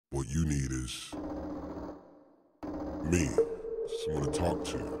What you need is me, someone to talk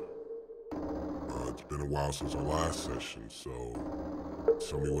to. It's been a while since our last session, so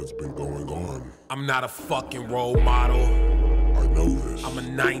tell me what's been going on. I'm not a fucking role model. I know this. I'm a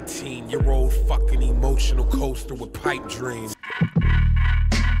 19-year-old fucking emotional coaster with pipe dreams.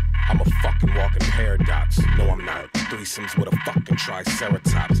 I'm a fucking walking paradox. No, I'm not. Threesomes with a fucking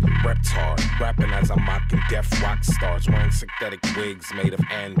triceratops. Reptard, rapping as I'm mocking deaf rock stars. Wearing synthetic wigs made of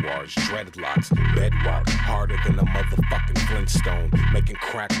anwars. Dreadlocks, bedrock, harder than a motherfucking Flintstone. Making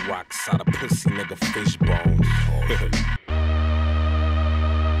crack rocks out of pussy nigga fish bones.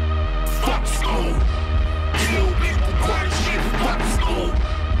 Fuck school. Kill people, burn shit, fuck school.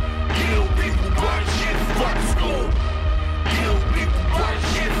 Kill people, burn shit, fuck school. Kill people, burn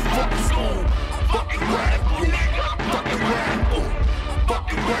shit, fuck school. Fucking radical, nigga. Fucking radical.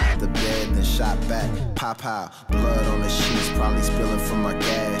 Fucking radical. The bed, then shot back, pop out. Blood on the sheets, probably spilling from my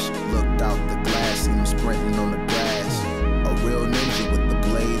gash. Looked out the glass, seen him sprinting on the grass. A real ninja with the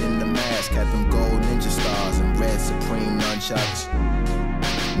blade and the mask. Had them gold ninja stars and red supreme nunchucks.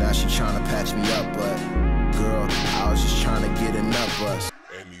 Now she tryna patch me up, but girl, I was just tryna get enough us.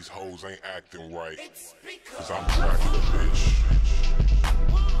 And these hoes ain't acting right, cause I'm cracking a bitch.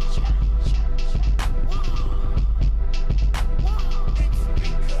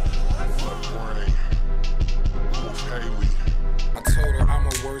 I told her I'm a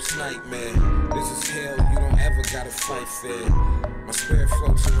worst nightmare. This is hell, you don't ever gotta fight fair. My spirit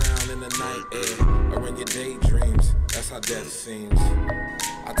floats around in the night air, or in your daydreams, that's how death seems.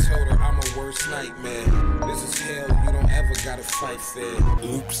 I told her I'm a worst nightmare. This is hell, you don't ever gotta fight fair.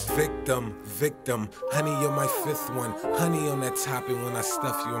 Oops, victim, honey, you're my fifth one. Honey on that topping when I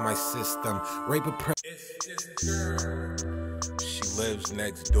stuff you in my system. Rape a pre- It's this girl. She lives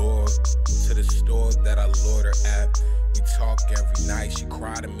next door to the store that I lured her at. We talk every night, she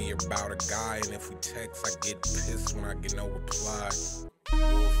cry to me about a guy, and if we text, I get pissed when I get no reply.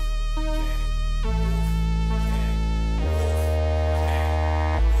 Wolf, gang, wolf,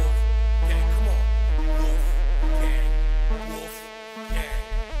 gang, wolf, gang, come on. Wolf, gang,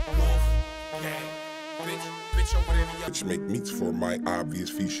 wolf, gang, bitch over there. Bitch make meats for my obvious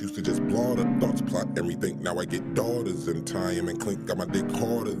feast. Used to just blot up thoughts, plot everything. Now I get daughters and tie 'em and clink. Got my dick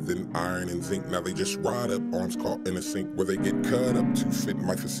harder than iron and zinc. Now they just ride up, arms caught in a sink where they get cut up to fit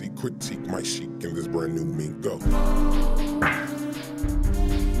my physique. Critique my chic in this brand new mink. Go.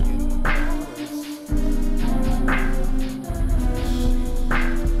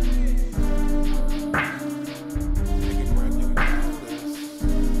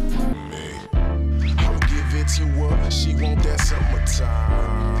 To her, she want that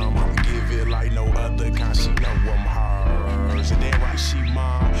summertime. I'ma give it like no other kind. She know I'm hers, and then right she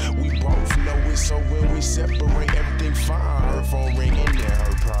mine. We both know it, so when we separate, everything fine. Her phone ringing in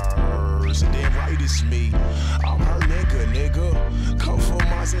her purse, and then right it's me. I'm her nigga. Come for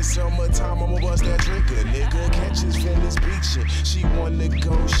months in summertime, I'ma bust that trigger, nigga. Catches Venice beaching, she wanna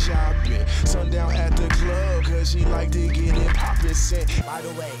go shopping. Sundown at the club, cause she like to get it poppin'. By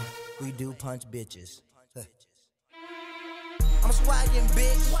the way, we do punch bitches. I'm swaggin',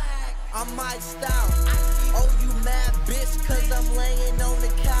 bitch. I'm my style. Oh, you mad, bitch, cause I'm laying on the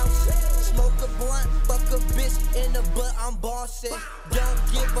couch. Smoke a blunt, fuck a bitch in the butt, I'm bossing. Don't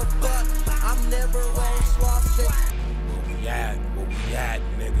give a fuck, I'm never on slossing. Where we at,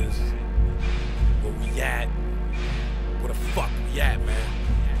 niggas? Where we at? Where the fuck we at, man?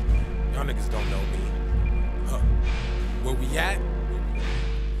 Y'all niggas don't know me. Huh? Where we at?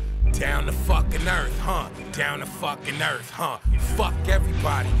 Down to fucking earth, huh? Down to fucking earth, huh? Fuck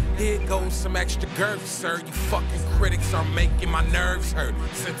everybody. Here goes some extra girth, sir. You fucking critics are making my nerves hurt.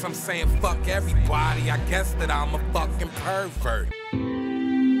 Since I'm saying fuck everybody, I guess that I'm a fucking pervert.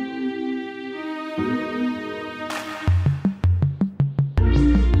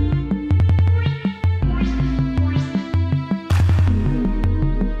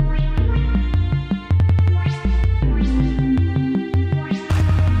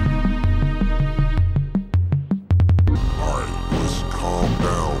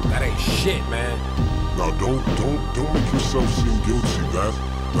 Shit, man. Now don't make yourself seem guilty. That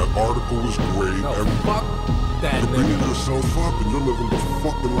article was great. No, fuck that, you're beating yourself up and you're living the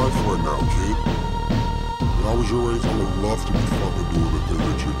fucking life right now, kid. When I was your age, I would love to be fucking doing the thing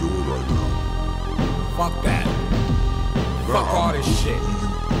that you're doing right now. Fuck that. Fuck all this shit.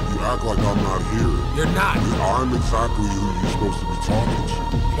 You act like I'm not here. You're not. I'm exactly who you're supposed to be talking to.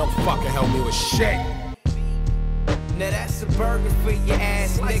 You don't fucking help me with shit. Now that's a burger for your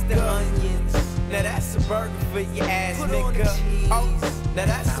ass, nigga. The onions. Now that's a burger for your ass, nigga. Oh, now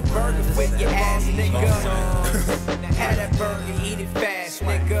that's a burger for your ass, nigga. Have that burger, eat it fast,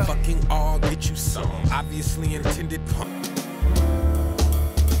 nigga. Fucking all get you some obviously intended punk.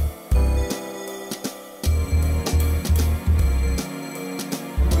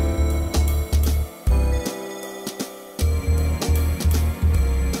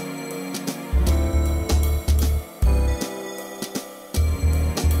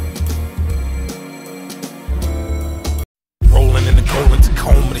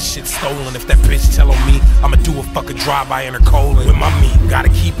 Shit stolen. If that bitch tell on me, I'ma do a fucking drive-by in her colon with my meat. Gotta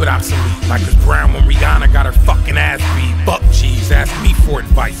keep it obsolete. Like Chris Brown when Rihanna got her fucking ass beat. Fuck G's, ask me for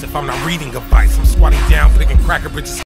advice. If I'm not reading advice, I'm squatting down, picking cracker bitches.